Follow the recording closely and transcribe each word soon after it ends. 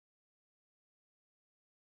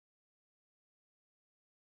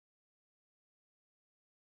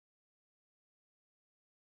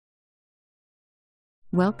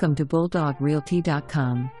Welcome to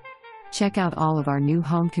BulldogRealty.com. Check out all of our new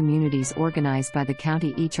home communities organized by the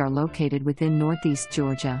county. Each are located within Northeast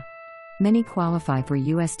Georgia. Many qualify for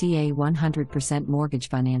USDA 100% mortgage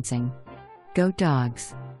financing. Go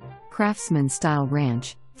Dogs! Craftsman Style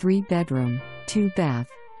Ranch, 3-bedroom, 2-bath,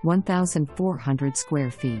 1,400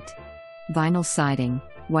 square feet. Vinyl siding,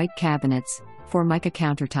 white cabinets, formica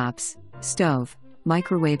countertops, stove,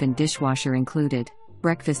 microwave and dishwasher included,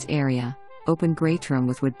 breakfast area, open greatroom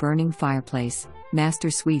with wood-burning fireplace, master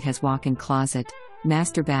suite has walk-in closet,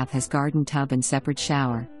 master bath has garden tub and separate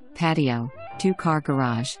shower, patio, 2-car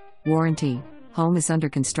garage, warranty, home is under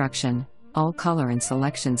construction, all color and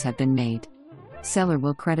selections have been made. Seller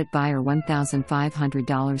will credit buyer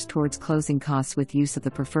 $1,500 towards closing costs with use of the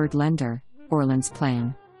preferred lender, Orland's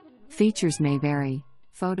plan. Features may vary.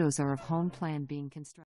 Photos are of home plan being constructed.